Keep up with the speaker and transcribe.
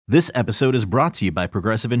This episode is brought to you by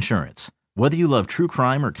Progressive Insurance. Whether you love true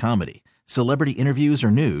crime or comedy, celebrity interviews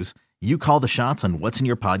or news, you call the shots on what's in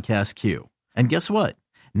your podcast queue. And guess what?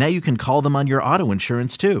 Now you can call them on your auto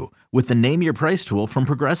insurance too with the Name Your Price tool from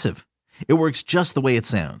Progressive. It works just the way it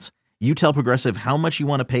sounds. You tell Progressive how much you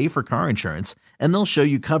want to pay for car insurance, and they'll show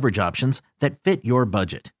you coverage options that fit your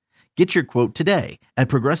budget. Get your quote today at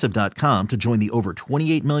Progressive.com to join the over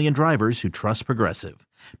 28 million drivers who trust Progressive.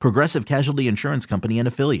 Progressive Casualty Insurance Company and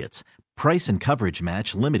Affiliates. Price and coverage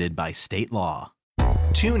match limited by state law.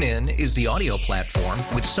 TuneIn is the audio platform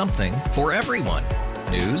with something for everyone.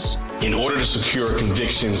 News. In order to secure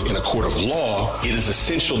convictions in a court of law, it is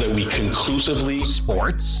essential that we conclusively.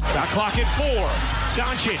 Sports. Shot clock at 4.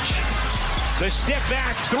 Doncic. The step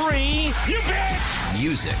back 3. You bet.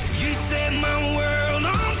 Music. You set my world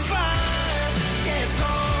on fire. Yes,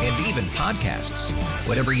 and even podcasts.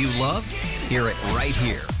 Whatever you love, hear it right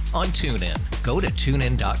here on TuneIn. Go to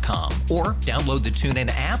TuneIn.com or download the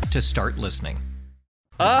TuneIn app to start listening.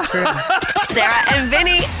 Sarah and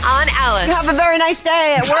Vinnie on Alice. Have a very nice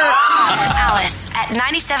day at work. Alice at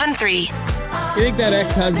 97.3. You think that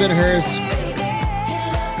ex-husband of hers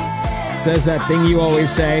says that thing you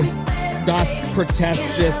always say? Doth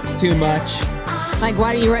protesteth too much. Like,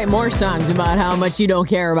 why don't you write more songs about how much you don't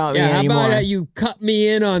care about me anymore? How about you cut me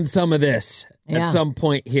in on some of this at some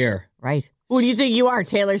point here? Right. Who do you think you are,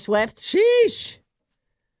 Taylor Swift? Sheesh.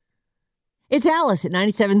 It's Alice at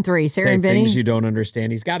 97.3. Sarah Say and Vinnie. Things you don't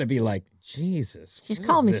understand. He's got to be like, Jesus. She's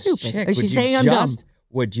calling me stupid. Chick? Or she's saying I'm dumb.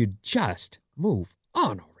 Would you just move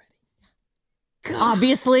on already? God.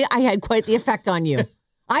 Obviously, I had quite the effect on you.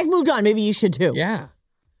 I've moved on. Maybe you should too. Yeah.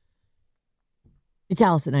 It's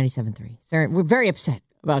Alice at 97.3. Sarah, we're very upset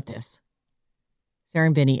about this. Sarah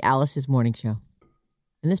and Vinnie, Alice's morning show.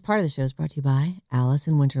 And this part of the show is brought to you by Alice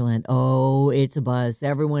in Winterland. Oh, it's a buzz.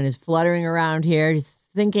 Everyone is fluttering around here, just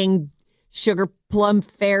thinking sugar plum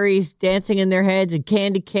fairies dancing in their heads and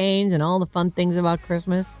candy canes and all the fun things about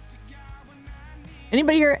Christmas.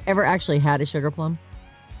 Anybody here ever actually had a sugar plum?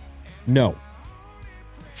 No.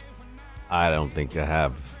 I don't think I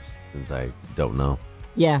have, since I don't know.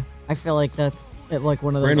 Yeah, I feel like that's like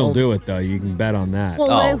one of those. Bryn will do it, though. You can bet on that.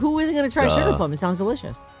 Well, who isn't going to try sugar plum? It sounds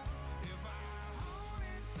delicious.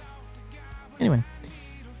 Anyway,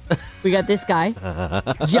 we got this guy,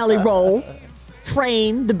 Jelly Roll,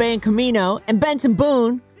 Train, the band Camino, and Benson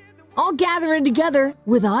Boone all gathering together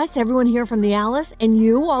with us, everyone here from the Alice, and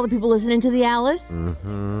you, all the people listening to the Alice.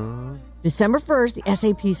 Mm-hmm. December 1st, the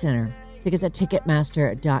SAP Center. Tickets at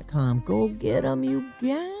Ticketmaster.com. Go get them, you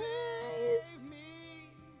guys.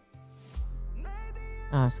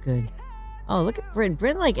 Oh, it's good. Oh, look at Bryn.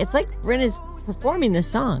 Bryn, it's like Bryn is performing this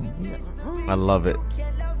song. He's like, I love it.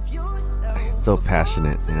 It's so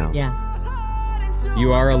passionate, you know? Yeah.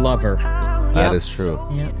 You are a lover. That is true.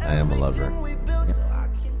 Yep. I am a lover. Yep.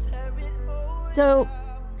 So,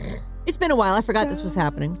 it's been a while. I forgot this was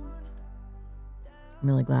happening. I'm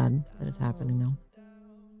really glad that it's happening, though.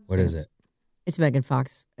 What is it? It's Megan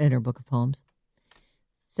Fox in her book of poems.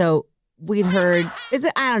 So, we'd heard,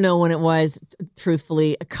 I don't know when it was,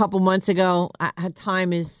 truthfully, a couple months ago.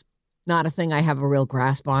 Time is not a thing I have a real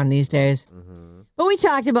grasp on these days. Mm-hmm. But we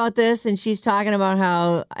talked about this, and she's talking about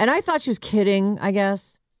how, and I thought she was kidding, I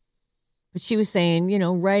guess. But she was saying,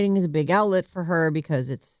 writing is a big outlet for her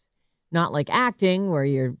because it's not like acting where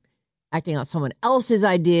you're acting out someone else's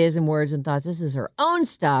ideas and words and thoughts. This is her own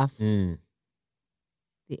stuff. Mm.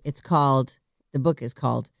 The book is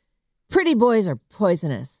called Pretty Boys Are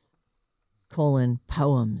Poisonous,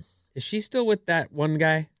 poems. Is she still with that one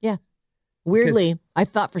guy? Yeah. Weirdly, I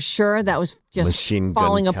thought for sure that was just Machine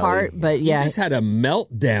falling Gun apart, Kelly. but yeah. He just had a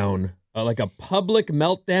meltdown, like a public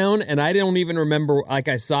meltdown, and I don't even remember, I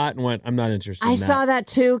saw it and went, I'm not interested in that. I saw that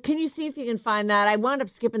too. Can you see if you can find that? I wound up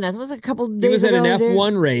skipping that. It was a couple days ago. He was at an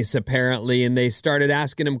F1 race, apparently, and they started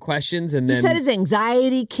asking him questions, and then... He said his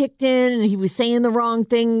anxiety kicked in, and he was saying the wrong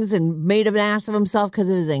things and made an ass of himself because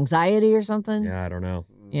of his anxiety or something. Yeah, I don't know.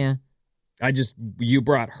 Yeah. You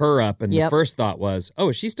brought her up, and the first thought was, oh,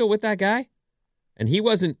 is she still with that guy? And she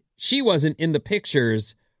wasn't in the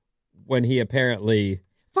pictures when he apparently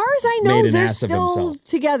far as I know, they're still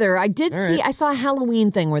together. I saw a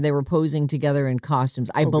Halloween thing where they were posing together in costumes,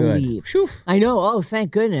 I believe. I know. Oh,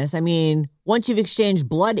 thank goodness. I mean, once you've exchanged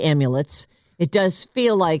blood amulets, it does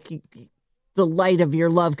feel like the light of your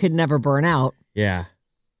love could never burn out. Yeah.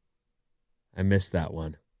 I missed that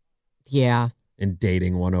one. Yeah. In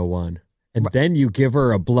Dating 101. And then you give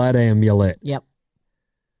her a blood amulet. Yep.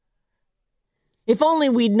 If only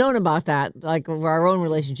we'd known about that, like our own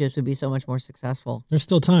relationships would be so much more successful. There's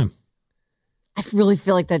still time. I really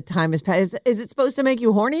feel like that time has passed. Is it supposed to make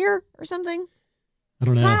you hornier or something? I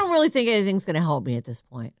don't know. I don't really think anything's going to help me at this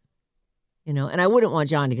point. And I wouldn't want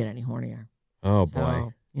John to get any hornier. Oh, So,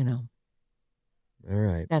 boy. All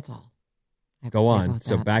right. That's all. Go on.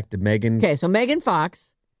 So back to Megan. Okay, so Megan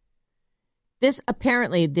Fox. This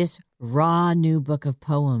raw new book of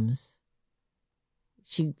poems.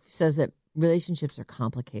 She says that relationships are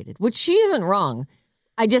complicated, which she isn't wrong.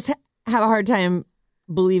 I just have a hard time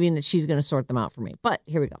believing that she's going to sort them out for me. But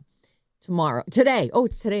here we go. Today. Oh,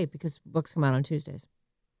 it's today because books come out on Tuesdays.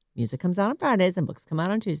 Music comes out on Fridays and books come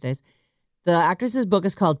out on Tuesdays. The actress's book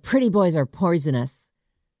is called Pretty Boys Are Poisonous,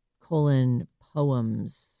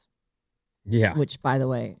 poems. Yeah. Which, by the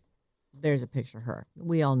way, there's a picture of her.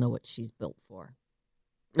 We all know what she's built for.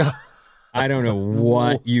 I don't know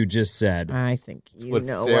what you just said. I think you what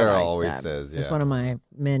know Sarah what I always said. says. Yeah. It's one of my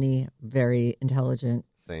many very intelligent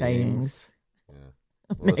sayings. Yeah.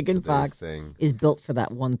 Megan Fox is built for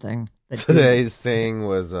that one thing. Today's saying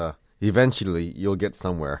was, eventually you'll get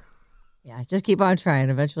somewhere. Yeah, just keep on trying.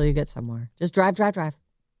 Eventually you get somewhere. Just drive.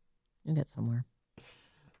 You'll get somewhere.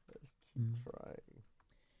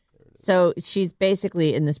 So she's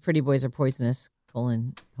basically in this Pretty Boys Are Poisonous,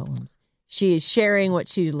 poems. She is sharing what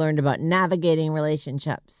she's learned about navigating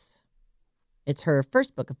relationships. It's her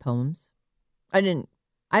first book of poems. I don't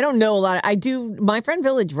know a lot. My friend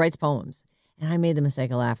Village writes poems. And I made the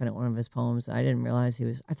mistake of laughing at one of his poems. I didn't realize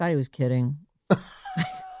I thought he was kidding.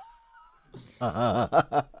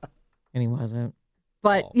 And he wasn't.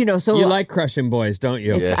 But, so. You like crushing boys, don't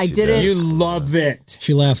you? Yes, I didn't. You love it.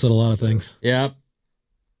 She laughs at a lot of things. Yep.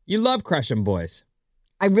 You love crushing boys.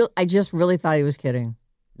 I just really thought he was kidding.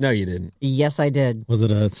 No, you didn't. Yes, I did. Was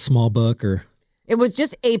it a small book or? It was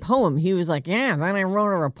just a poem. He was like, yeah, then I wrote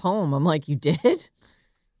her a poem. I'm like, you did?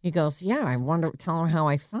 He goes, yeah, I wanted to tell her how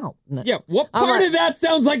I felt. Yeah, what part of that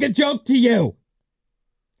sounds like a joke to you?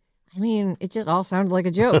 I mean, it just all sounded like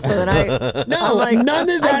a joke. So that none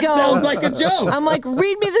of that sounds like a joke. I'm like,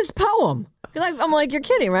 read me this poem. I'm like, you're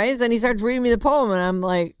kidding, right? Then he starts reading me the poem, and I'm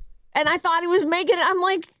like, and I thought he was making it. I'm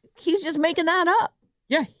like, he's just making that up.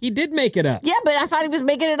 Yeah, he did make it up. Yeah, but I thought he was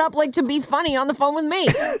making it up like to be funny on the phone with me.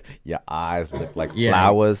 Your eyes look like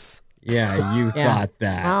flowers. Yeah, you thought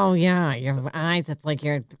that. Oh, yeah. Your eyes,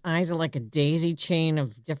 your eyes are like a daisy chain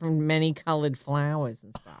of different many colored flowers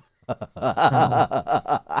and stuff.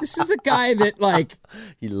 This is the guy that,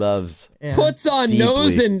 he loves. Puts on deeply.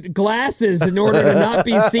 nose and glasses in order to not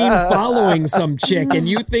be seen following some chick, and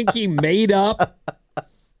you think he made up?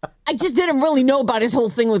 I just didn't really know about his whole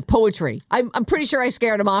thing with poetry. I'm pretty sure I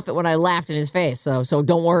scared him off it when I laughed in his face. So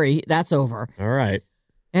don't worry, that's over. All right.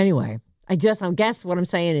 Anyway, I guess what I'm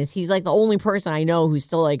saying is he's like the only person I know who's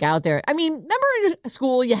still out there. I mean, remember in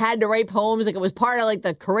school you had to write poems, it was part of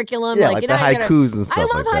the curriculum. Yeah, like the haikus and stuff.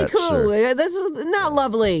 I love like haiku. Sure. That's not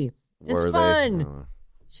lovely. It's fun.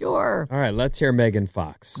 Sure. All right, let's hear Megan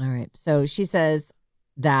Fox. All right. So she says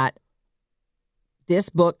that this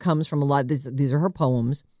book comes from a lot. These are her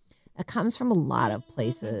poems. It comes from a lot of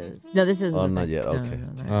places. No, this isn't. Oh, not yet. Okay.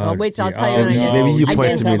 No. Wait till I'll tell you. Maybe you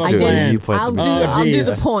point to me too. I'll do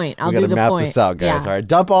the point. I'll do the map point. this out, guys. Yeah. All right,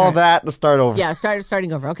 dump all that. Let's start over. Yeah,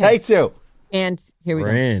 starting over. Okay. Take two. And here we go.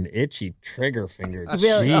 Ran itchy trigger finger.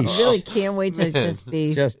 Really can't wait to just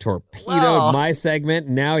be. Just torpedoed my segment.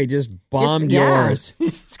 And now he just bombed yours.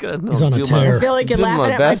 He's on a tear. I feel like you're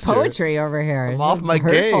laughing at my poetry over here. I'm off my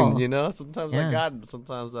hurtful. game. Sometimes I got it.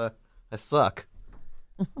 Sometimes I suck.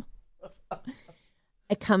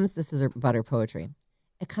 This is about her poetry.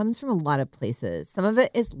 It comes from a lot of places. Some of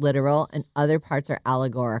it is literal and other parts are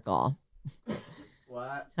allegorical.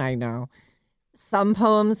 What? I know. Some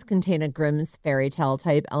poems contain a Grimm's fairy tale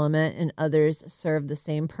type element and others serve the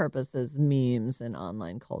same purpose as memes in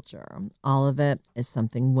online culture. All of it is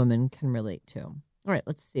something women can relate to. All right,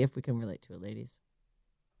 let's see if we can relate to it, ladies.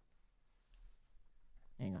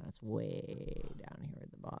 Hang on, it's way down here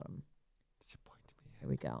at the bottom. Did you point to me? Here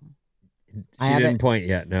we go. She didn't point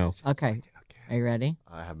yet, no. Okay. Are you ready?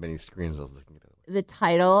 I have many screens I was looking at. The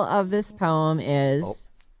title of this poem is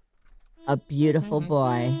A Beautiful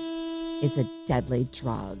Boy is a Deadly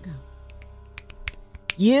Drug.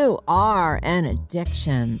 You are an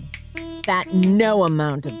addiction that no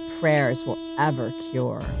amount of prayers will ever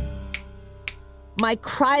cure. My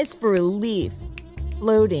cries for relief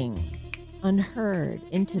floating unheard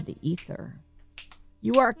into the ether.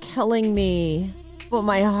 You are killing me, but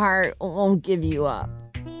my heart won't give you up.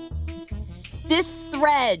 This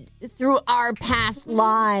thread through our past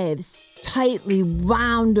lives tightly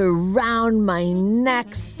wound around my neck,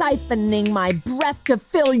 siphoning my breath to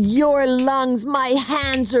fill your lungs. My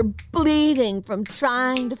hands are bleeding from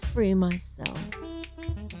trying to free myself.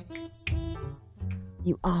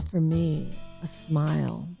 You offer me a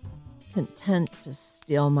smile, content to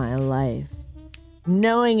steal my life,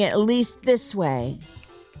 knowing at least this way,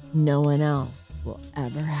 no one else will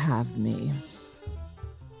ever have me.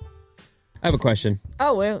 I have a question.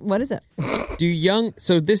 Oh, well, what is it?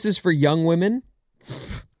 So this is for young women?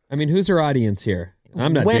 I mean, who's our audience here?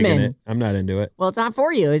 I'm not digging it. I'm not into it. Well, it's not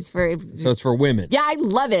for you. So it's for women. Yeah, I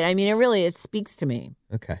love it. I mean, it speaks to me.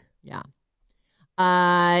 Okay. Yeah.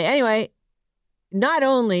 Anyway, not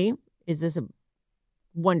only is this a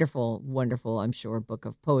wonderful, wonderful, I'm sure, book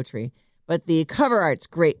of poetry, but the cover art's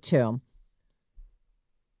great too.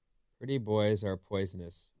 Pretty boys are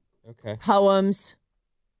poisonous. Okay. Poems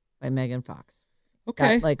by Megan Fox.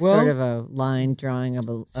 Okay. Got sort of a line drawing of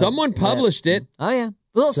a... Someone published it. Oh, yeah.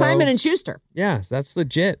 Little Simon and Schuster. Yeah, that's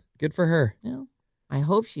legit. Good for her. Yeah. I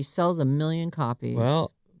hope she sells 1 million copies.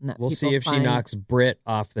 Well, we'll see if she knocks Brit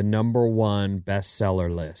off the #1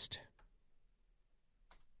 bestseller list.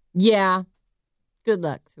 Yeah. Good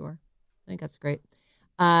luck to her. I think that's great.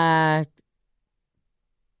 I'm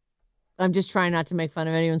just trying not to make fun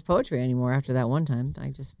of anyone's poetry anymore after that one time. I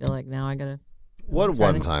just feel like now I got to... What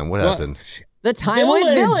one time? What happened? The time with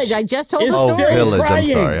Village. I just told the story. Oh, Village. Crying.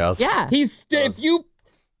 I'm sorry. Yeah. If you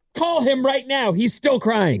call him right now, he's still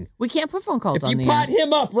crying. We can't put phone calls on the If you pot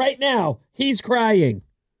him up right now, he's crying.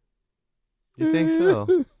 You think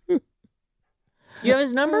so? You have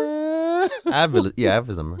his number? I have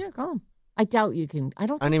his number. Yeah, call him. I doubt you can. I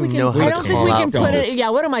don't I don't think we even can. know how I to don't think call we out can from put this it. Yeah,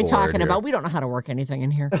 what am I board talking here. about? We don't know how to work anything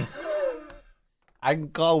in here. I can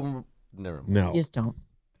call. Never mind. No. Just don't.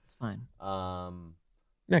 It's fine.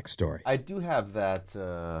 Next story. I do have that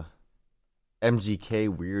MGK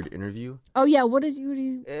weird interview. Oh yeah, what is you?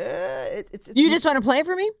 You just want to play it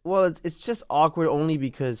for me? Well, it's just awkward only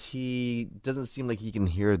because he doesn't seem like he can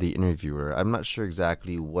hear the interviewer. I'm not sure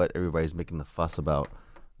exactly what everybody's making the fuss about,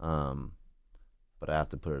 but I have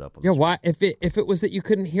to put it up. On the why? If it was that you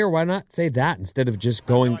couldn't hear, why not say that instead of just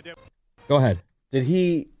going? Go ahead. Did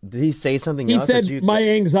he say something? He else said that my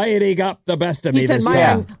anxiety got the best of me. He said this my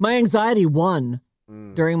time. my anxiety won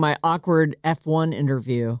during my awkward F1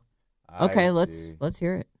 interview. Okay, I let's see.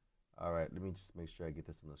 hear it. All right, let me just make sure I get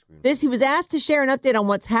this on the screen. He was asked to share an update on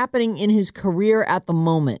what's happening in his career at the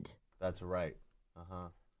moment. That's right.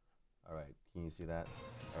 All right, can you see that?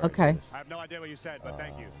 All right, Okay. good. I have no idea what you said, but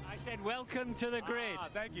thank you. I said welcome to the grid.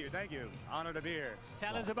 Thank you. Honored to be here.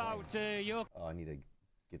 Tell us about your... Oh, I need to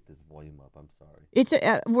get this volume up. I'm sorry. It's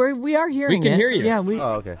we are hearing. We can it. hear you. Yeah, we.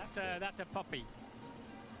 Oh, okay. That's a puppy.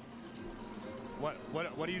 What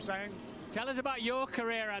are you saying? Tell us about your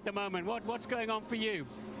career at the moment. What's going on for you?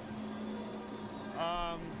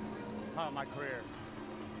 My career.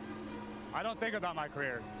 I don't think about my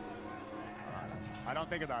career. I don't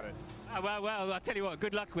think about it. Well, I'll tell you what,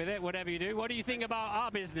 good luck with it, whatever you do. What do you think about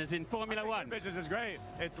our business in Formula One? Business is great.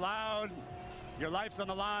 It's loud. Your life's on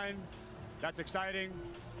the line. That's exciting.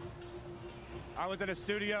 I was in a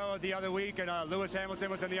studio the other week, and Lewis Hamilton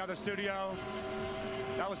was in the other studio.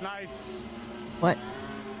 That was nice. What?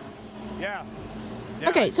 Yeah.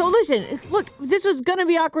 Okay, so listen, look, this was going to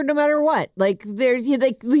be awkward no matter what. Like, he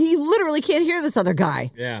literally can't hear this other guy.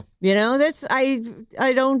 Yeah. You know,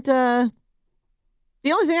 I don't, the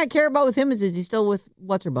only thing I care about with him is he still with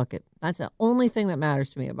What's-Her-Bucket? That's the only thing that matters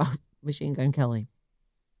to me about Machine Gun Kelly.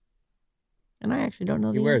 And I actually don't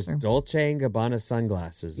know the He wears answer. Dolce & Gabbana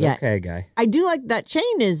sunglasses. Yeah. Okay, guy. I do like that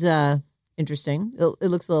chain is interesting. It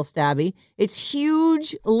looks a little stabby. It's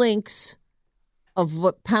huge links of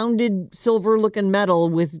what pounded silver-looking metal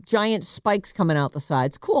with giant spikes coming out the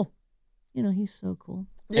sides. Cool. You know, he's so cool.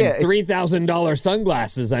 Yeah, and $3,000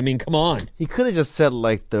 sunglasses. I mean, come on. He could have just said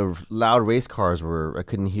like the loud race cars were. I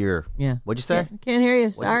couldn't hear. Yeah. What'd you say? Can't hear you.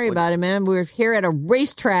 Sorry about it, man. We're here at a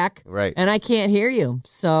racetrack, Right. and I can't hear you.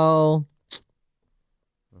 So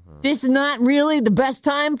this is not really the best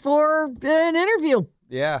time for an interview.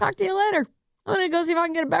 Yeah. Talk to you later. I'm going to go see if I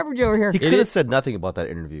can get a beverage over here. He could have said nothing about that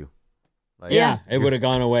interview. Like, Yeah, it would have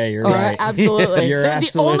gone away. You're right. Absolutely. You're the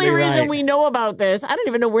absolutely only reason right. we know about this, I don't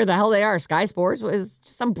even know where the hell they are. Sky Sports was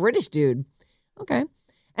just some British dude. Okay.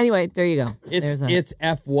 Anyway, there you go. It's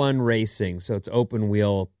F1 racing, so it's open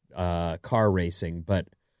wheel car racing, but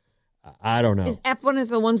I don't know. F1 is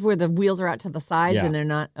the ones where the wheels are out to the sides Yeah. and they're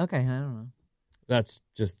not. Okay, I don't know. That's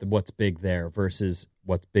just what's big there versus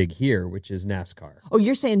what's big here, which is NASCAR. Oh,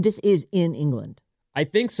 you're saying this is in England? I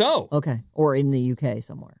think so. Okay. Or in the UK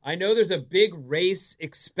somewhere. I know there's a big race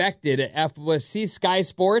expected at FWC Sky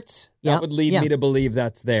Sports. That Yep, would lead me to believe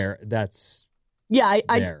that's there. That's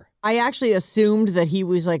there. I actually assumed that he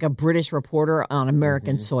was like a British reporter on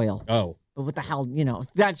American soil. Oh. But what the hell,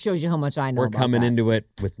 that shows you how much I know We're about coming that. into it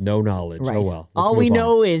with no knowledge. Right. Oh, well. All we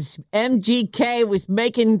know is MGK was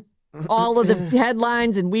making all of the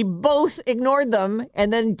headlines, and we both ignored them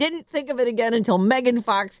and then didn't think of it again until Megan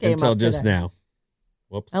Fox came up Until just today. now.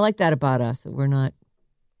 Whoops. I like that about us, that we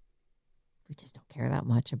just don't care that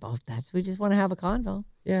much about that. We just want to have a convo.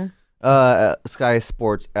 Yeah. Sky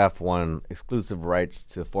Sports F1 exclusive rights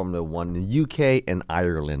to Formula One in the UK and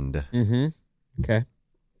Ireland. Mm-hmm. Okay.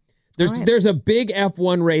 There's a big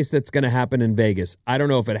F1 race that's going to happen in Vegas. I don't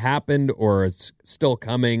know if it happened or it's still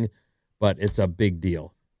coming, but it's a big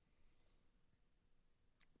deal.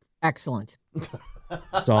 Excellent.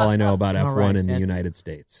 That's all I know about F1 right, in the United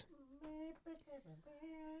States.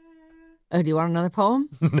 Oh, do you want another poem?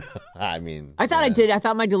 I mean, I thought I did. I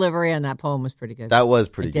thought my delivery on that poem was pretty good. That was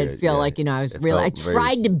pretty good. It did feel like, I was really, I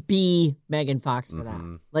tried to be Megan Fox for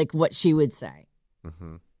that. Like what she would say.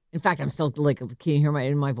 Mm-hmm. In fact, I'm still can you hear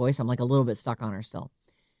in my voice? I'm like a little bit stuck on her still.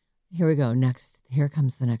 Here we go. Next, here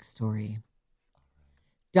comes the next story.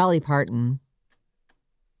 Dolly Parton.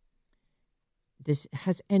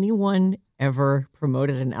 Has anyone ever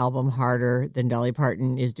promoted an album harder than Dolly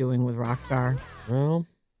Parton is doing with Rockstar? Well,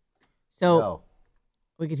 no.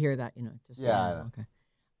 We could hear that, just yeah.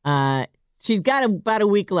 Okay. She's got about a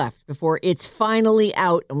week left before it's finally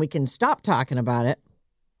out and we can stop talking about it.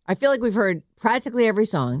 I feel like we've heard practically every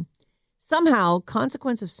song. Somehow,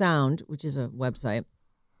 Consequence of Sound, which is a website,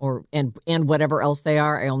 and whatever else they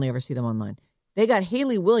are, I only ever see them online. They got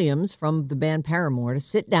Hayley Williams from the band Paramore to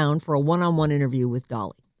sit down for a one-on-one interview with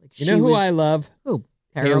Dolly. You know who I love? Who?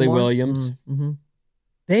 Hayley Williams. Mm-hmm.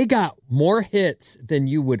 They got more hits than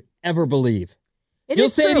you would ever believe. You'll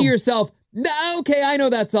say to yourself, "No, okay, I know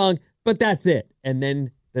that song, but that's it." And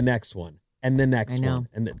then the next one, and the next one,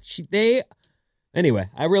 and Anyway,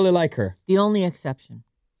 I really like her. The Only Exception.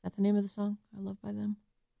 Is that the name of the song I love by them?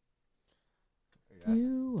 Yeah.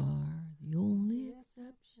 You are the only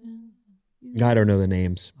exception. I don't know the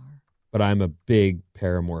names, but I'm a big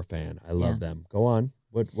Paramore fan. I love them. Go on.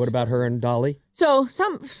 What about her and Dolly? So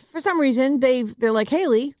for some reason they're like,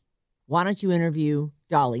 Hayley, why don't you interview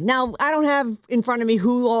Dolly? Now I don't have in front of me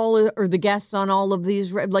who all are the guests on all of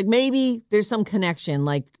these. Like maybe there's some connection.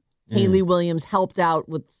 Like Hayley Williams helped out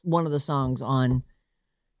with one of the songs on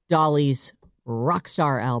Dolly's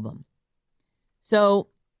Rockstar album. So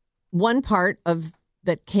one thing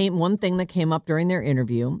that came up during their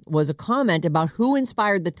interview was a comment about who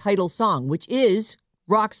inspired the title song, which is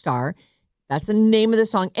Rockstar. That's the name of the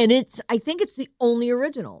song. And I think it's the only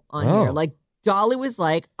original on here. Like Dolly was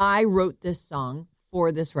like, I wrote this song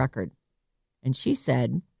for this record. And she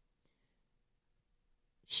said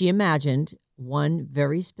she imagined one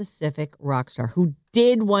very specific rock star who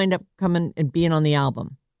did wind up coming and being on the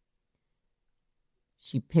album.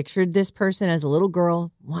 She pictured this person as a little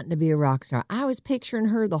girl wanting to be a rock star. I was picturing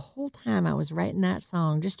her the whole time I was writing that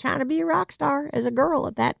song, just trying to be a rock star as a girl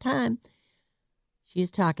at that time.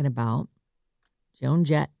 She's talking about Joan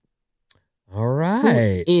Jett. All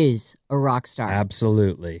right. Who is a rock star.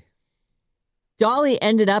 Absolutely. Dolly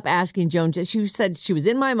ended up asking Joan Jett. She said she was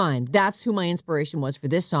in my mind. That's who my inspiration was for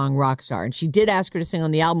this song, Rockstar. And she did ask her to sing on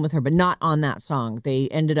the album with her, but not on that song. They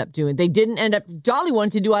didn't end up, Dolly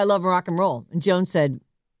wanted to do I Love Rock and Roll. And Joan said,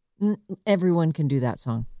 everyone can do that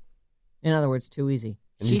song. In other words, too easy.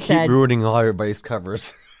 And she said, keep ruining all everybody's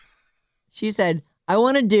covers. She said, I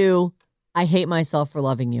want to do I Hate Myself for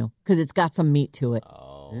Loving You because it's got some meat to it.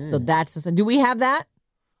 Oh. So that's just, do we have that?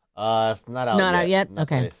 It's not out yet. Not out yet? Not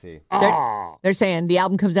okay. that I see. They're saying the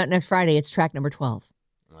album comes out next Friday. It's track number 12.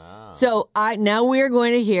 Wow. So now we're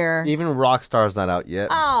going to hear. Even Rockstar's not out yet,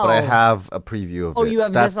 Oh. but I have a preview of it. Oh, you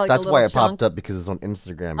have just like a That's little why it chunk? popped up because it's on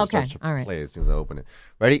Instagram. It Okay, starts to all right. play as soon as I open it.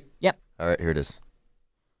 Ready? Yep. All right, here it is.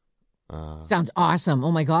 Sounds awesome.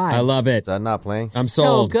 Oh my God. I love it. Is that not playing? I'm so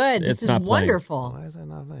sold. good. It's This is not playing. wonderful. Why is that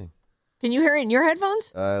not playing? Can you hear it in your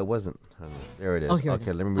headphones? It wasn't. There it is. Oh, here we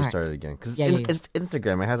Okay, go. let me All restart right. it again. Because Yeah, it's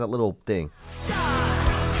Instagram. It has that little thing.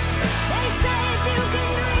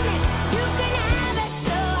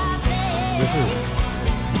 This is...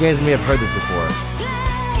 You guys may have heard this before.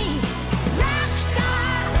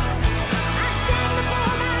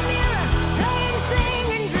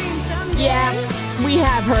 Yeah, we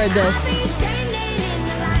have heard this.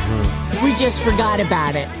 We just forgot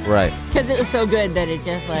about it. Right. Because it was so good that it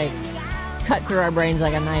just like cut through our brains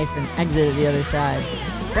like a knife and exited the other side.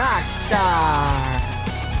 Rockstar.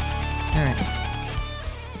 All right.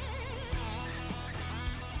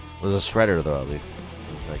 There's a shredder, though, at least.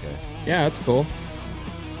 That guy. Yeah, that's cool.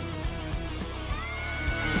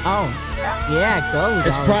 Oh, yeah, go.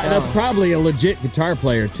 That's probably a legit guitar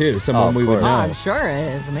player too. Someone we would course. know. Oh, I'm sure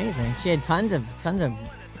it is amazing. She had tons of.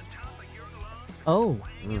 Oh,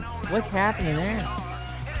 what's happening there?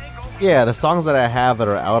 Yeah, the songs that I have that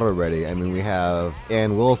are out already. I mean, we have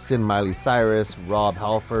Ann Wilson, Miley Cyrus, Rob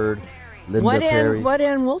Halford, Linda Perry. What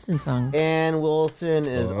Ann Wilson song? Ann Wilson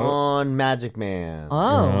is on Magic Man.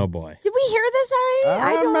 Oh boy. Did we hear this already?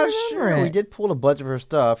 I don't remember sure. it. We did pull a bunch of her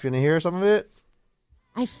stuff. You want to hear some of it?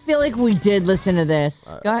 I feel like we did listen to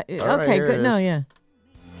this. right, Okay, here good. it No, is. yeah.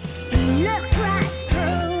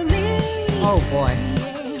 Oh, boy.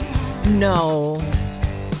 No.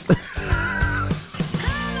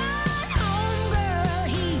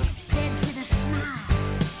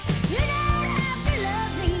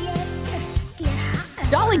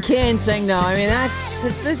 Dolly can sing, though. I mean,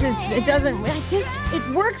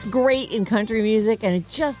 it works great in country music, and it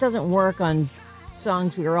just doesn't work on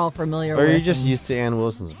songs we are all familiar with. Or are you just used to Ann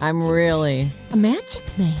Wilson's? I'm really a Magic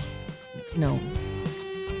Man. No,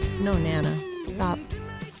 Nana, stop.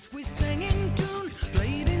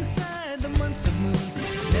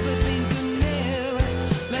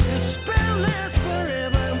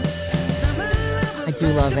 I do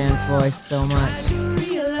love Ann's voice so much.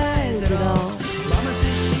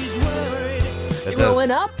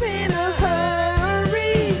 Growing up in a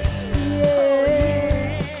hurry.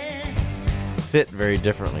 Yeah. Fit very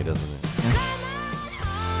differently, doesn't it?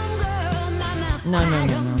 No.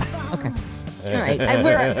 Okay. All right.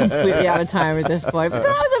 We're completely out of time at this point. But that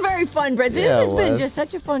was a very fun, Brett. This has been just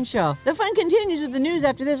such a fun show. The fun continues with the news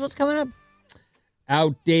after this. What's coming up?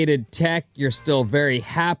 Outdated tech you're still very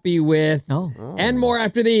happy with. And more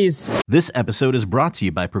after these. This episode is brought to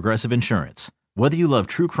you by Progressive Insurance. Whether you love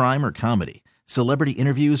true crime or comedy, celebrity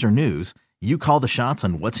interviews or news, you call the shots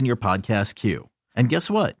on what's in your podcast queue. And guess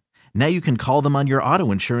what? Now you can call them on your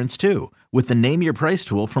auto insurance too with the Name Your Price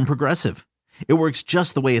tool from Progressive. It works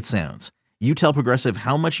just the way it sounds. You tell Progressive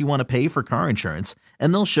how much you want to pay for car insurance,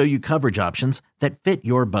 and they'll show you coverage options that fit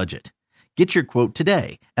your budget. Get your quote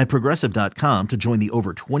today at Progressive.com to join the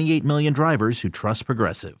over 28 million drivers who trust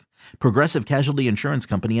Progressive. Progressive Casualty Insurance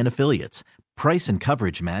Company and Affiliates. Price and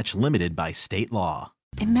coverage match limited by state law.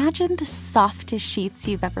 Imagine the softest sheets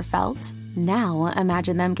you've ever felt. Now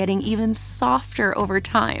imagine them getting even softer over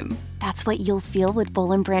time. That's what you'll feel with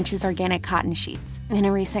Boll & Branch's organic cotton sheets. In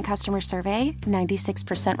a recent customer survey,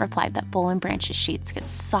 96% replied that Boll & Branch's sheets get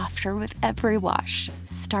softer with every wash.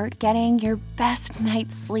 Start getting your best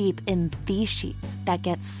night's sleep in these sheets that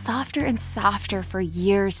get softer and softer for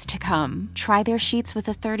years to come. Try their sheets with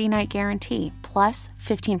a 30-night guarantee, plus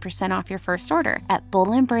 15% off your first order at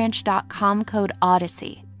bollandbranch.com code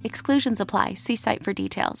Odyssey. Exclusions apply. See site for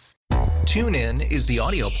details. TuneIn is the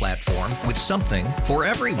audio platform with something for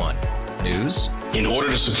everyone. News. In order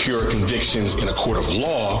to secure convictions in a court of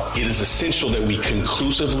law, it is essential that we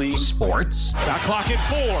conclusively. Sports. Got clock at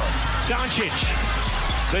 4. Doncic.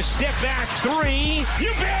 The step back 3.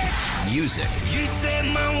 You bet. Music. You set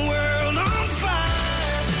my world on fire.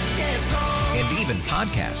 Yes, and even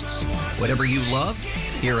podcasts. Whatever you love,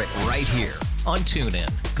 hear it right here on TuneIn.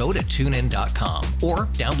 Go to TuneIn.com or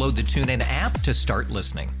download the TuneIn app to start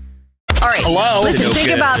listening. All right. Hello. Listen,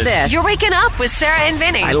 think about this. You're waking up with Sarah and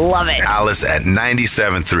Vinnie. I love it. Alice at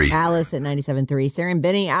 97.3. Alice at 97.3. Sarah and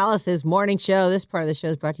Vinnie, Alice's morning show. This part of the show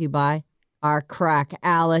is brought to you by our Crack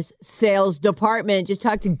Alice sales department. Just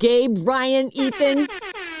talked to Gabe, Ryan, Ethan. You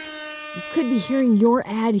could be hearing your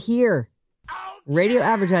ad here. Radio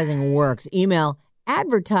advertising works. Email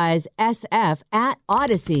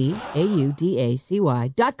advertisesf@Odyssey,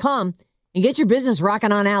 AUDACY.com, and get your business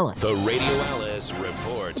rocking on Alice. The Radio Alice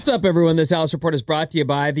Report. What's up, everyone? This Alice Report is brought to you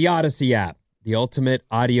by the Odyssey app, the ultimate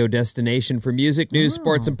audio destination for music, news,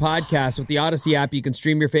 sports, and podcasts. With the Odyssey app, you can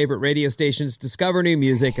stream your favorite radio stations, discover new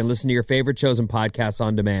music, and listen to your favorite shows and podcasts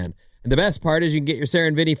on demand. And the best part is you can get your Sarah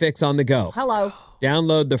and Vinnie fix on the go. Hello.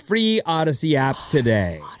 Download the free Odyssey app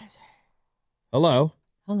today. Hello.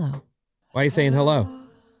 Hello. Why are you saying hello?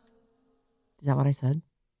 Is that what I said?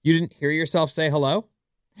 You didn't hear yourself say hello?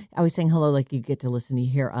 I was saying hello like you get to listen to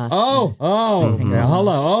hear us. Oh, yeah,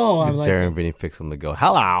 hello. Oh, I'm like, Sarah and Vinnie fix them to go,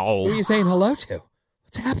 hello. Who are you saying hello to?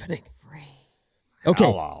 What's happening? Okay,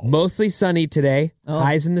 hello. Mostly sunny today.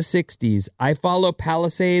 Highs in the 60s. I follow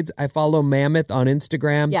Palisades. I follow Mammoth on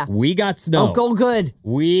Instagram. Yeah. We got snow. Oh, go good.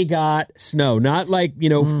 We got snow. Not like,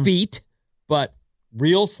 feet, but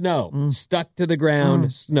real snow. Stuck to the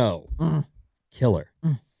ground snow. Killer.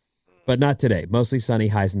 But not today. Mostly sunny,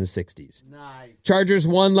 highs in the 60s. Nice. Chargers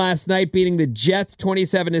won last night, beating the Jets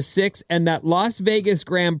 27-6. And that Las Vegas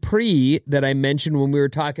Grand Prix that I mentioned when we were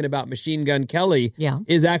talking about Machine Gun Kelly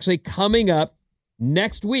is actually coming up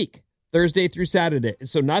next week, Thursday through Saturday.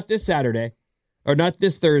 So not this Saturday, or not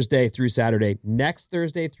this Thursday through Saturday, next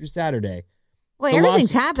Thursday through Saturday. Boy,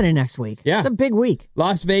 everything's happening next week. Yeah. It's a big week.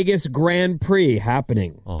 Las Vegas Grand Prix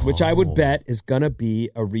happening, which I would bet is going to be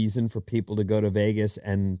a reason for people to go to Vegas.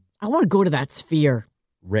 And I want to go to that Sphere.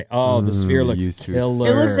 The Sphere looks killer.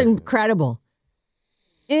 It looks incredible.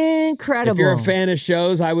 Incredible. If you're a fan of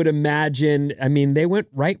shows, I would imagine, they went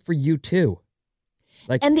right for you too.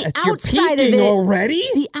 Like, and the outside of it already?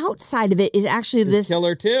 The outside of it is actually this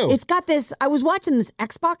killer too. It's got this. I was watching this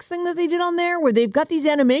Xbox thing that they did on there where they've got these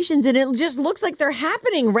animations and it just looks like they're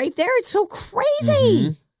happening right there. It's so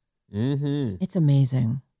crazy. Mm-hmm. It's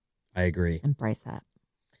amazing. I agree. Embrace that.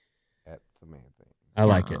 That's the main thing. I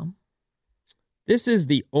like it. This is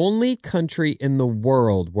the only country in the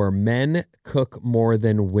world where men cook more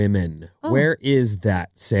than women. Oh. Where is that,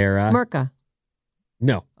 Sarah? America.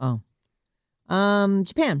 No. Oh.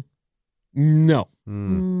 Japan. No.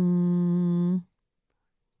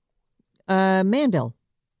 Manville.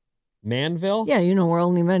 Manville? Yeah, where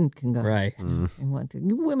only men can go. Right. You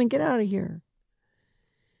women, get out of here.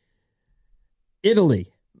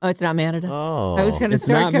 Italy. Oh, it's not Manada? Oh. I was going to It's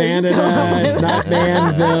not Manada. It's not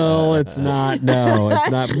Manville. It's not. No, it's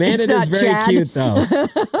not. Manada is very Chad. cute, though.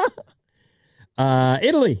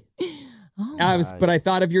 Italy. Oh. But I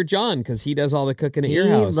thought of your John because he does all the cooking at your He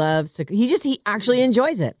house. loves to. He actually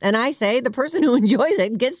enjoys it, and I say the person who enjoys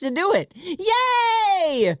it gets to do it.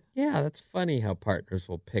 Yay! Yeah, that's funny how partners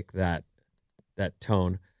will pick that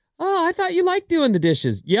tone. Oh, I thought you liked doing the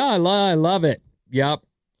dishes. Yeah, I love it. Yep.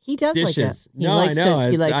 He does dishes. like that. I know.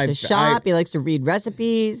 He likes to shop. He likes to read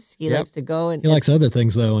recipes. He likes to go and. He likes other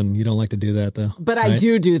things though, and you don't like to do that though. But right? I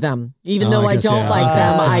do them, even though I guess, don't yeah. like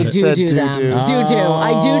them. I do them. Do. I do them.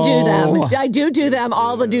 I do them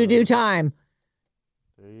all the do time.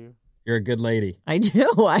 You're a good lady. I do.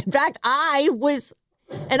 In fact, I was,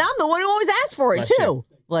 and I'm the one who always asks for it Bless too. you.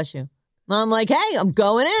 Bless you. I'm like, hey, I'm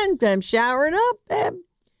going in. I'm showering up. Babe.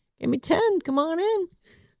 Give me 10. Come on in.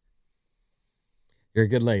 You're a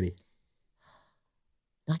good lady.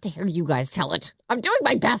 Not to hear you guys tell it. I'm doing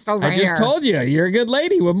my best over here. I just told you, you're a good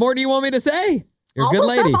lady. What more do you want me to say? You're all a good the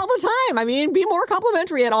lady. stuff all the time. Be more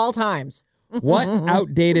complimentary at all times. What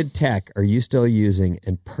outdated tech are you still using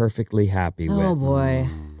and perfectly happy with? Oh, boy.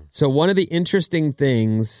 So one of the interesting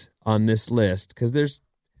things on this list, because there's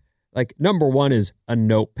number one is a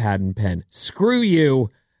notepad and pen. Screw you.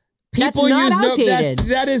 People That's not use outdated.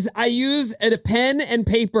 That is, I use a pen and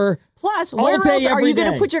paper. Plus, all where day, else are every you going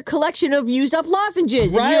day. to put your collection of used up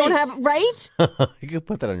lozenges if you don't have right? You could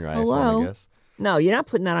put that on your iPhone, Hello? I guess. No, you're not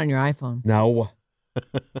putting that on your iPhone. No.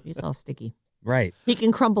 It's all sticky. Right. He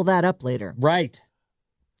can crumple that up later. Right.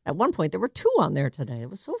 At one point, there were 2 on there today. It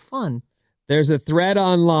was so fun. There's a thread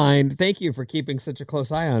online. Thank you for keeping such a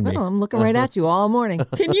close eye on me. Oh, I'm looking right at you all morning.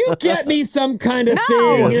 Can you get me some kind of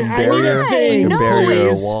No. thing? I need a thing, no. Barrier, a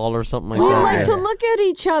please. wall or something like We that. like to look at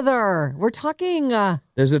each other. We're talking.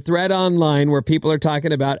 There's a thread online where people are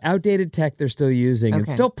talking about outdated tech they're still using and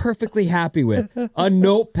Okay. still perfectly happy with. A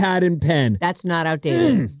notepad and pen. That's not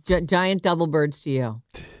outdated. Giant double birds to you.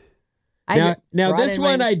 Now this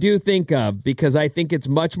one I do think of because I think it's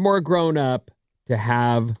much more grown up to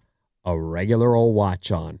have a regular old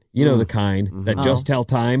watch on. You know the kind that just tell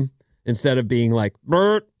time instead of being like,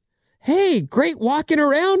 "Bert, hey, great walking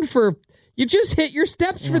around for you just hit your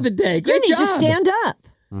steps for the day. Great you need job." to stand up.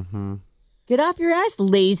 Mm-hmm. Get off your ass,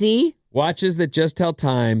 lazy. Watches that just tell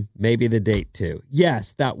time, maybe the date too.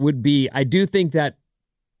 Yes, that would be. I do think that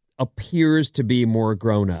appears to be more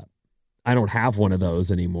grown up. I don't have one of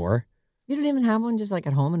those anymore. You don't even have one just like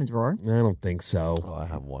at home in a drawer? I don't think so. Oh, I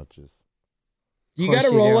have watches. You got a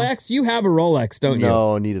Rolex? You have a Rolex, don't you?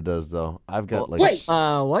 No, Anita does though. I've got like. Wait.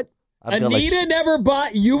 What? I've got, Anita never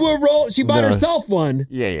bought you a Rolex. She bought No. herself one.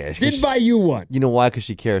 Yeah. Didn't buy you one. You know why? Because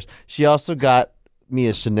she cares. She also got me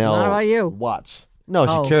a Chanel Not about you. watch. No,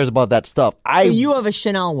 Oh. she cares about that stuff. So you have a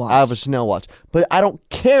Chanel watch. I have a Chanel watch, but I don't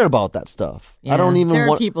care about that stuff. Yeah. I don't even There are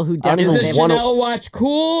want. people who I don't Is even a wanna- Chanel watch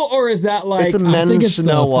cool or is that like? It's a I think men's it's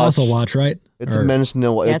Chanel the watch. fossil watch, right? It's Or- a men's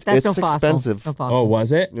Chanel watch. Yeah, that's It's no fossil. expensive. No fossil. Oh,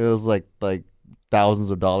 was it? It was like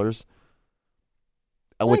thousands of dollars.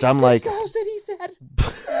 Which I'm like, 6,000, he said.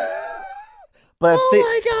 but I Oh think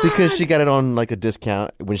my God. because she got it on like a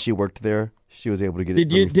discount when she worked there, she was able to get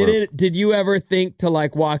Did it. you for me for- did you ever think to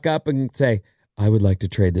like walk up and say, "I would like to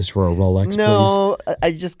trade this for a Rolex, please"? No,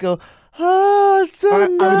 I just go. Oh, it's so I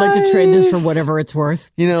would like to trade this for nice." whatever it's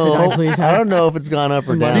worth. You know, Could I please I don't know if it's gone up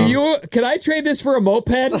or down. Do you? Could I trade this for a moped?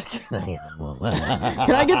 Can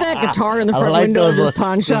I get that guitar in the front window of this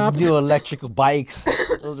pawn shop? Those new electrical bikes.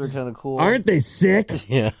 Those are kind of cool. Aren't they sick?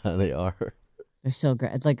 Yeah, they are. They're so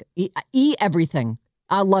great. It's like eat everything.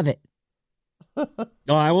 I love it. Oh,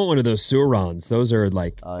 I want one of those Surons. Those are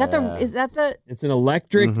like Is that the? it's an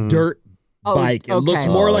electric dirt bike. It looks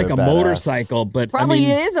more like a motorcycle, but probably I mean,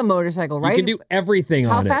 it is a motorcycle, right? You can do everything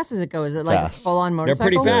on it. How fast does it go? Is it like full on They're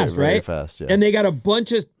motorcycle? pretty fast, Very right? fast, yeah. And they got a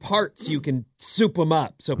bunch of parts you can soup them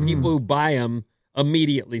up. So people who buy them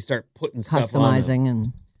immediately start putting stuff on them. Customizing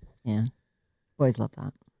and yeah, boys love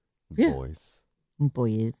that. Yeah. Boys.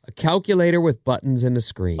 A calculator with buttons and a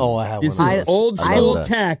screen. Oh, I have this one of is those. old I school love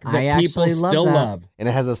tech I that people actually love still that. love. And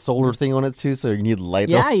it has a solar thing on it too, so you need light.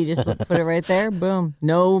 Yeah, you just put it right there. Boom.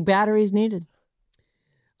 No batteries needed.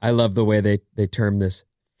 I love the way they term this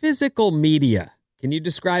physical media. Can you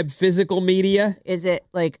describe physical media? Is it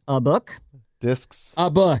like a book? Discs.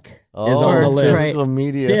 A book is on the list. Physical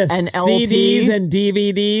media. Discs, An LP? CDs and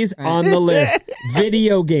DVDs on the list.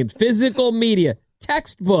 Video games, physical media,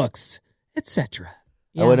 textbooks, etc.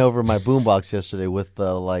 I went over my boombox yesterday with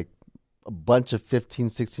like a bunch of 15,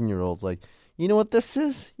 16-year-olds. Like, you know what this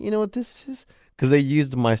is? You know what this is? Because they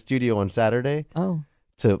used my studio on Saturday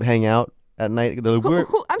to hang out at night. They're like,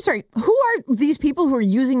 I'm sorry. Who are these people who are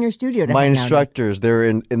using your studio to my hang out in? instructors. They're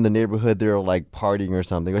in the neighborhood. They're like partying or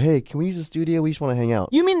something. They go, hey, can we use the studio? We just want to hang out.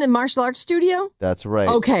 You mean the martial arts studio? That's right.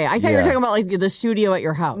 Okay. I thought you were talking about like the studio at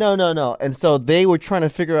your house. No. And so they were trying to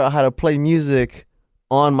figure out how to play music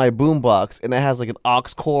on my boombox, and it has like an aux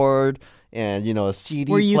cord and a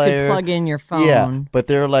CD where you player. could plug in your phone. Yeah, but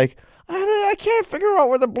they're like, I can't figure out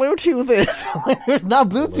where the Bluetooth is. There's not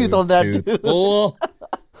Bluetooth on that, dude. Fool.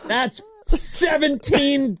 That's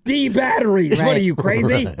 17 D batteries. Right. What are you,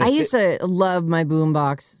 crazy? I used to love my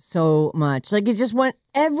boombox so much. Like it just went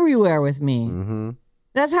everywhere with me. Mm-hmm.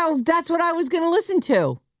 That's what I was going to listen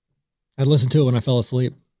to. I'd listen to it when I fell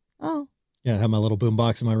asleep. Oh. Yeah, I have my little boom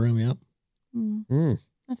box in my room, yep.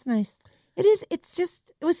 That's nice. It is. It's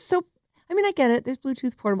just, it was so, I mean, I get it. There's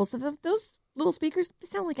Bluetooth portable stuff. Those little speakers, they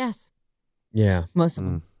sound like us. Yeah. Most of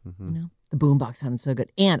them. The boombox sounded so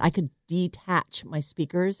good. And I could detach my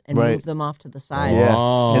speakers and move them off to the side. Yeah.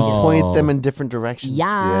 And point them in different directions.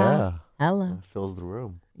 Yeah. Hello. It fills the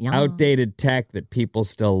room. Yeah. Outdated tech that people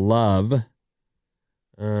still love.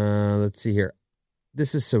 Let's see here.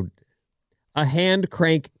 This is a hand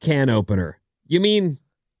crank can opener. You mean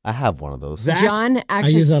I have one of those. John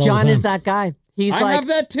is that guy. He's I have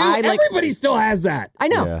that too. Everybody still has that. I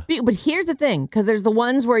know. Yeah. But here's the thing, because there's the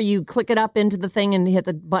ones where you click it up into the thing and hit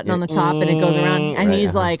the button on the top and it goes around. And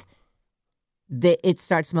he's like, it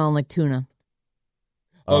starts smelling like tuna.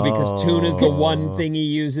 Oh, because tuna's the one thing he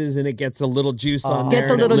uses and it gets a little juice on there.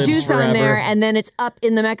 Gets a little juice forever. on there and then it's up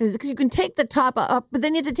in the mechanism. Because you can take the top up, but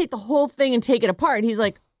then you have to take the whole thing and take it apart. He's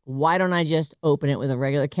like, why don't I just open it with a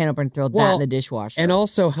regular can opener and throw that in the dishwasher? And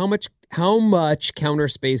also, how much counter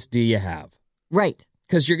space do you have? Right.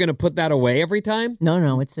 Because you're going to put that away every time?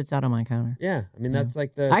 No, it sits out on my counter. Yeah. I mean, that's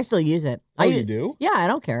like the... I still use it. Oh, you do? Yeah, I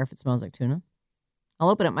don't care if it smells like tuna. I'll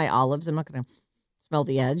open up my olives. I'm not going to smell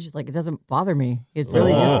the edge. Like, it doesn't bother me. It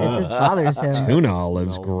really just bothers him. Tuna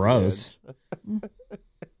olives, gross.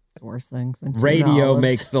 Worse things than tuna Radio olives.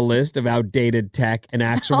 makes the list of outdated tech and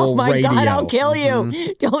actual oh my radio. God, I'll kill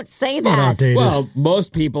you. Don't say that. Well,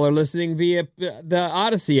 most people are listening via the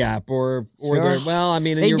Odyssey app or Sure.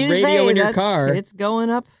 in your radio in your car. It's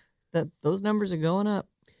going up. Those numbers are going up.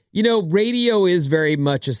 Radio is very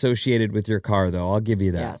much associated with your car, though. I'll give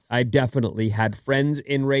you that. Yes. I definitely had friends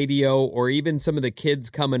in radio or even some of the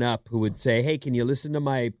kids coming up who would say, hey, can you listen to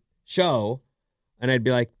my show? And I'd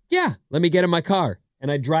be like, yeah, let me get in my car. And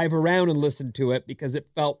I'd drive around and listen to it because it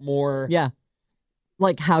felt more... Yeah.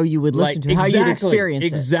 Like how you would listen to it, how you'd experience it.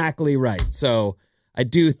 Exactly right. So I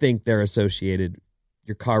do think they're associated.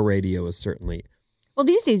 Your car radio is certainly... Well,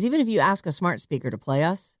 these days, even if you ask a smart speaker to play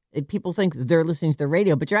us, people think they're listening to the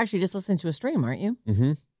radio, but you're actually just listening to a stream, aren't you?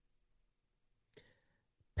 Mm-hmm.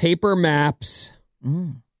 Paper maps.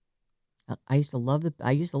 I used to love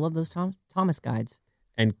those Thomas guides.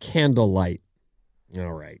 And candlelight.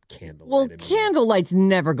 All right, candlelight. Well, candlelight's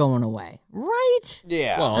never going away, right?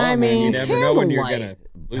 Yeah. Well, I mean, you never know when you're going to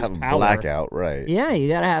lose have power. Blackout, right? Yeah, you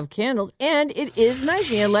got to have candles, and it is nice.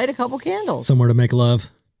 You light a couple candles. Somewhere to make love.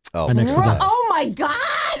 Oh, right next to that. Oh my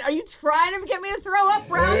God! Are you trying to get me to throw up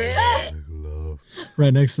brown stuff?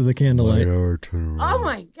 Right next to the candlelight. Oh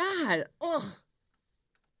my God! Ugh.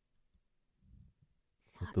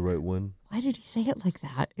 Is that the right one? Why did he say it like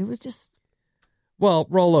that? It was just. Well,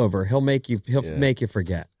 roll over. He'll make you make you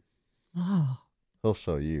forget. Oh. He'll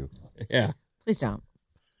show you. Yeah. Please don't.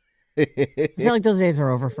 I feel like those days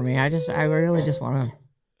are over for me. I really just want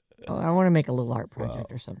to. I want to make a little art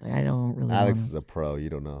project or something. I don't really. Alex is a pro.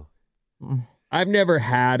 You don't know. I've never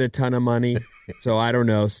had a ton of money, so I don't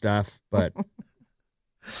know stuff. But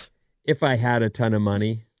if I had a ton of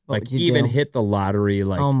money, What like would you even do? hit the lottery,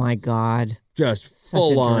 like Oh my God! just Such a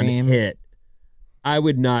full on dream. hit, I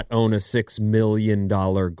would not own a $6 million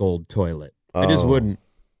gold toilet. I just wouldn't.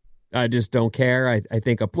 I just don't care. I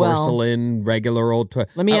think a porcelain, regular old toilet.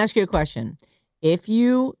 Let me ask you a question. If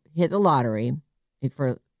you hit the lottery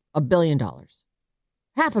for $1 billion,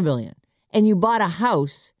 $500 million, and you bought a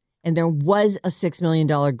house and there was a $6 million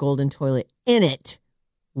golden toilet in it,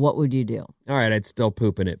 what would you do? All right, I'd still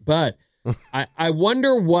poop in it. But I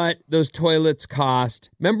wonder what those toilets cost.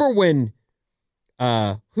 Remember when,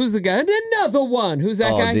 who's the guy? Another one. Who's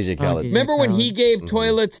that guy? DJ Khaled. Remember when he gave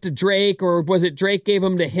toilets to Drake, or was it Drake gave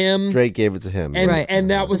them to him? Drake gave it to him. And, right.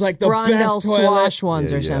 and that was like the Brondell best toilet. Swash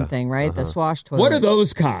ones or something, right? The Swash toilets. What do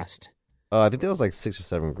those cost? I think that was like $6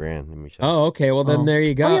 or $7 grand. Let me check. Oh, okay. Well, then there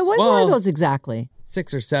you go. Oh, yeah. What were those exactly?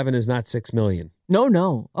 6 or 7 is not $6 million.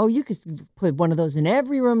 No. Oh, you could put one of those in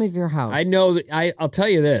every room of your house. I know that. I'll tell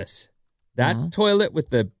you this. That toilet with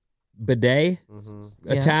the bidet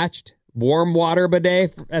attached, warm water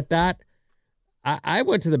bidet at that, I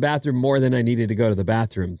went to the bathroom more than I needed to go to the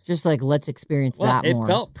bathroom. Just like, let's experience that more. It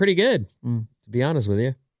felt pretty good, to be honest with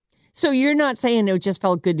you. So you're not saying it just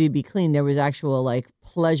felt good to be clean. There was actual, like,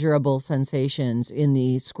 pleasurable sensations in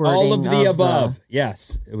the squirting. All of the above.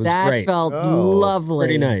 Yes, it was great. That felt lovely.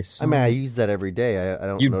 Pretty nice. I mean, I use that every day. I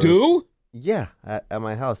don't. You notice. do? Yeah, at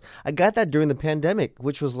my house. I got that during the pandemic,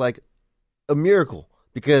 which was like a miracle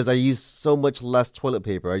because I used so much less toilet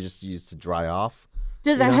paper. I just used to dry off.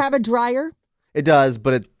 Does that have a dryer? It does,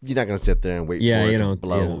 but you're not going to sit there and wait for it to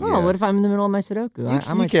blow. Well, what if I'm in the middle of my Sudoku?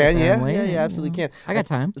 I might can, sit there and wait. yeah, absolutely can. I got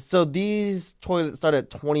time. So these toilets start at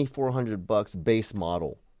 $2,400 base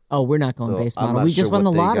model. Oh, we're not going base model. We just won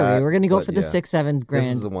the lottery. We're going to go for the $6-7 grand.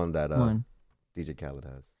 This is the one that DJ Khaled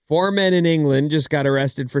has. 4 men in England just got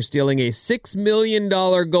arrested for stealing a $6 million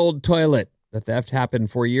gold toilet. The theft happened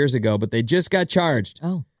 4 years ago, but they just got charged.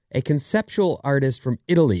 Oh. A conceptual artist from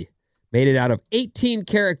Italy made it out of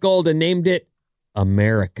 18-karat gold and named it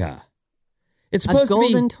America. It's supposed to be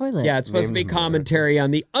a golden to be, toilet. Yeah, it's supposed to be commentary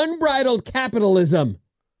on the unbridled capitalism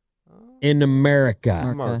in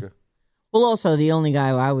America. Well, also, the only guy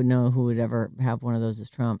I would know who would ever have one of those is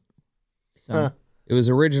Trump. So it was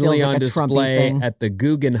originally feels like on a display Trumpy-thing. at the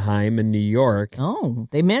Guggenheim in New York. Oh,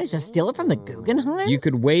 they managed to steal it from the Guggenheim? You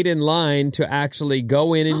could wait in line to actually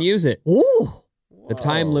go in and use it. Ooh. The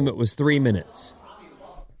time limit was 3 minutes.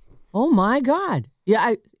 Oh, my God.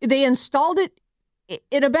 Yeah, they installed it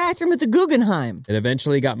in a bathroom at the Guggenheim. It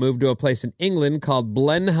eventually got moved to a place in England called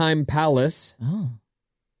Blenheim Palace. Oh.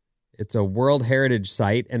 It's a World Heritage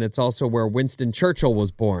Site, and it's also where Winston Churchill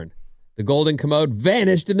was born. The golden commode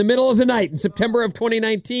vanished in the middle of the night in September of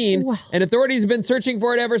 2019, and authorities have been searching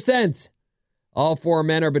for it ever since. All 4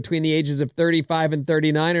 men are between the ages of 35 and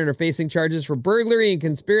 39 and are facing charges for burglary and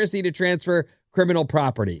conspiracy to transfer criminal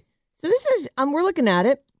property. So this is, we're looking at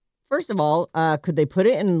it. First of all, could they put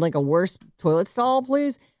it in like a worse toilet stall,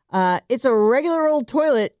 please? It's a regular old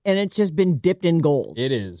toilet, and it's just been dipped in gold.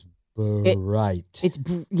 It is bright. It's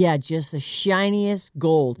just the shiniest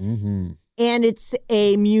gold. Mm-hmm. And it's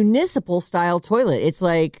a municipal style toilet. It's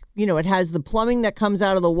like, it has the plumbing that comes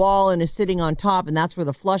out of the wall and is sitting on top, and that's where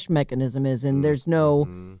the flush mechanism is. And there's no,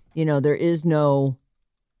 there is no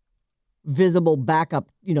visible backup,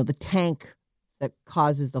 the tank that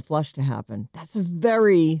causes the flush to happen. That's a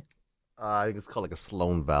very... I think it's called like a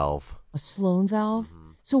Sloan valve. A Sloan valve?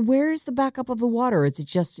 Mm-hmm. So where is the backup of the water? It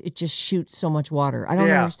just shoots so much water. I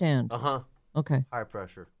don't understand. Uh-huh. Okay. High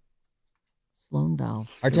pressure. Sloan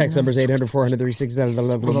valve. Our text number is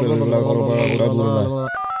 800-400-3600.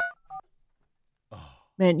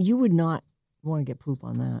 Man, you would not want to get poop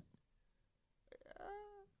on that.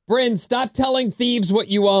 Bryn, stop telling thieves what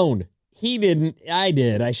you own. He didn't. I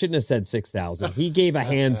did. I shouldn't have said 6,000. He gave a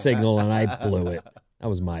hand signal and I blew it. That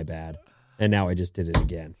was my bad. And now I just did it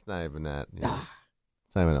again. It's not even that. Yeah.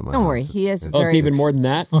 It's not even at my Don't house. worry. He has it's even more than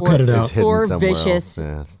that? I'll cut it out. Four vicious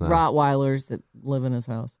Rottweilers that live in his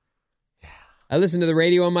house. I listen to the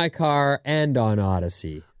radio in my car and on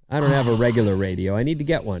Odyssey. I don't have a regular radio. I need to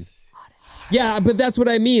get one. Yeah, but that's what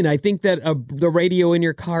I mean. I think that the radio in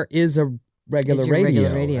your car is a regular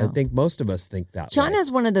radio. I think most of us think that John way.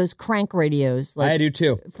 has one of those crank radios. I do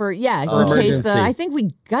too. For in case emergency. I think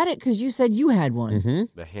we got it because you said you had one. Mm-hmm.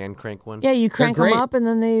 The hand crank one? Yeah, you crank them up and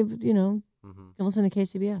then they, can listen to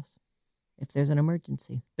KCBS if there's an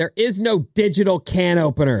emergency. There is no digital can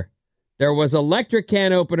opener. There was electric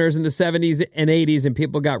can openers in the 70s and 80s, and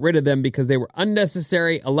people got rid of them because they were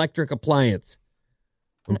unnecessary electric appliance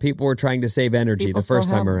when people were trying to save energy the first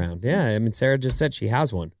time around. Yeah, I mean, Sarah just said she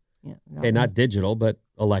has one. Yeah, okay, not digital, but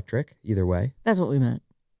electric, either way. That's what we meant.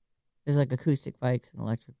 There's like acoustic bikes and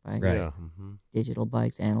electric bikes. Right. Digital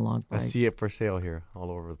bikes, analog bikes. I see it for sale here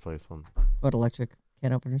all over the place. What, electric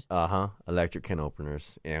Can openers? Electric can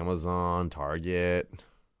openers. Amazon, Target.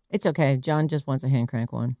 It's okay. John just wants a hand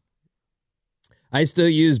crank one. I still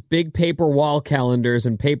use big paper wall calendars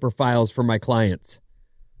and paper files for my clients.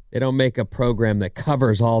 They don't make a program that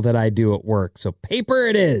covers all that I do at work, so paper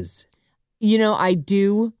it is. You know, I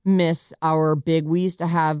do miss we used to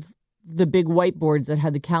have the big whiteboards that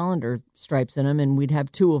had the calendar stripes in them, and we'd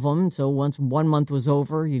have 2 of them. So once 1 month was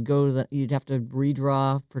over, you'd have to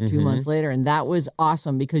redraw for 2 months later, and that was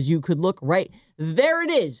awesome because you could look right there. It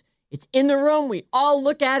is. It's in the room. We all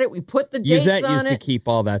look at it. We put the dates on it. Used to keep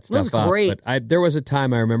all that stuff up. Great. But there was a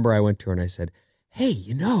time I remember I went to her and I said, "Hey,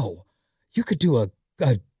 you could do a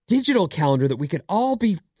digital calendar that we could all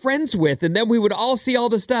be friends with, and then we would all see all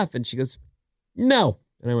the stuff." And she goes, "No."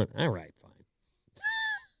 And I went, "All right, fine."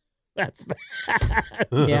 That's that.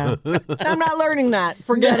 Yeah. I'm not learning that.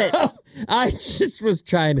 Forget it. I just was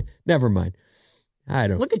trying to, never mind. I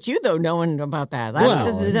don't. Look at you, though, knowing about that.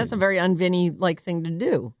 That's a very un-Vinnie-like thing to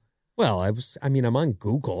do. Well, I'm on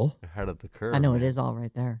Google. Ahead of the curve. I know, it is all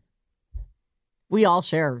right there. We all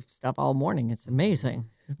share stuff all morning. It's amazing.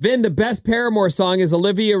 Vin, the best Paramore song is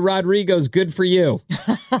Olivia Rodrigo's Good For You. Good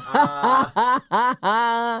for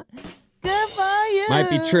you. Might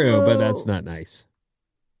be true, but that's not nice.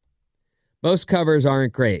 Most covers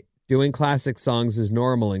aren't great. Doing classic songs is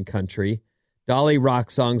normal in country. Dolly rock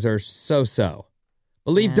songs are so-so.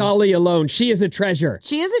 Leave Dolly alone. She is a treasure.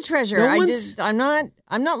 She is a treasure. I'm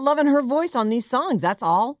not loving her voice on these songs. That's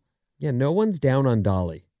all. Yeah, no one's down on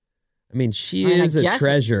Dolly. I mean, she is a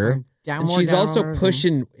treasure. And she's also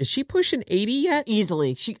pushing. Is she pushing 80 yet?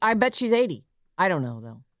 Easily. I bet she's 80. I don't know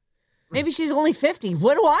though. Maybe she's only 50.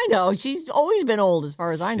 What do I know? She's always been old, as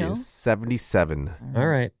far as I know. She's 77. All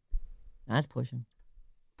right. That's pushing.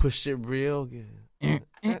 Pushed it real good.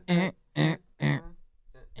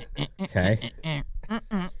 Okay.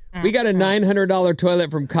 We got a $900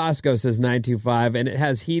 toilet from Costco, says 925, and it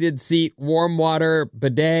has heated seat, warm water,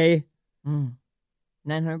 bidet. $900,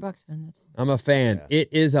 man. That's I'm a fan. Yeah. It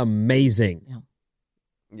is amazing.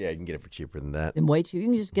 Yeah, you can get it for cheaper than that. And way too. You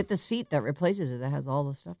can just get the seat that replaces it that has all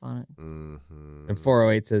the stuff on it. Mm-hmm. And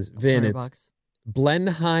 408 says, Vin, it's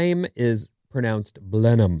Blenheim is pronounced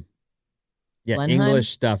Blenheim. Yeah, Blenheim? English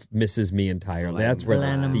stuff misses me entirely. Blenheim. That's where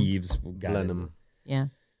the thieves got Blenheim. it. Yeah.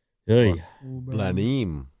 Hey.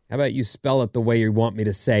 Blenheim. How about you spell it the way you want me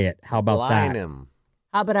to say it? How about Blenheim.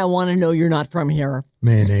 How about I want to know you're not from here?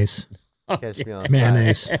 Mayonnaise.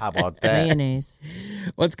 Mayonnaise. How about that? Mayonnaise.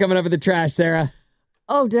 What's coming up in the trash, Sarah?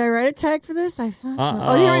 Oh, did I write a tag for this? I thought so.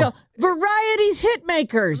 Oh, here we go. Variety's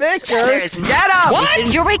Hitmakers. Get up.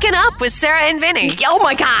 What? You're waking up with Sarah and Vinnie. Oh,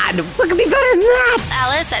 my God. We're going to be better than that.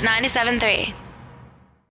 Alice at 97.3.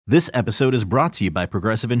 This episode is brought to you by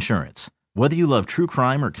Progressive Insurance. Whether you love true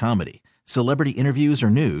crime or comedy, celebrity interviews or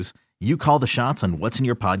news, you call the shots on what's in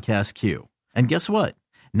your podcast queue. And guess what?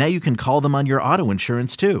 Now you can call them on your auto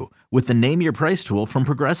insurance, too, with the Name Your Price tool from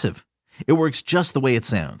Progressive. It works just the way it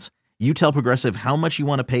sounds. You tell Progressive how much you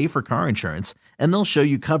want to pay for car insurance, and they'll show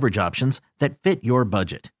you coverage options that fit your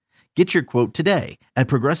budget. Get your quote today at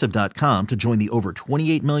Progressive.com to join the over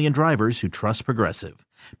 28 million drivers who trust Progressive.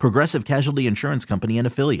 Progressive Casualty Insurance Company and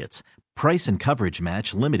Affiliates. Price and coverage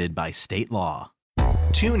match limited by state law.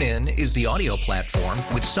 TuneIn is the audio platform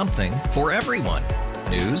with something for everyone.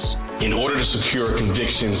 News. In order to secure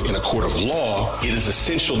convictions in a court of law, it is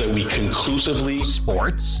essential that we conclusively.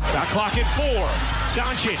 Sports. Shot clock at 4.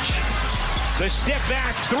 Doncic. The step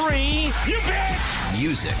back 3. You bet.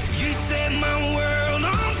 Music. You set my world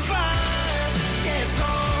on fire. Yes,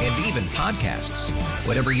 and even podcasts.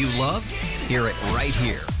 Whatever you love, hear it right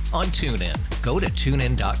here on TuneIn. Go to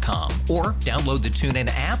TuneIn.com or download the TuneIn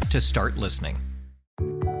app to start listening.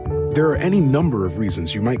 There are any number of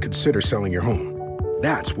reasons you might consider selling your home.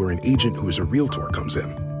 That's where an agent who is a realtor comes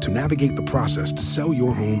in to navigate the process to sell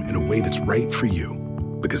your home in a way that's right for you.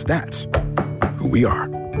 Because that's who we are.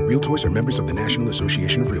 Realtors are members of the National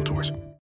Association of Realtors.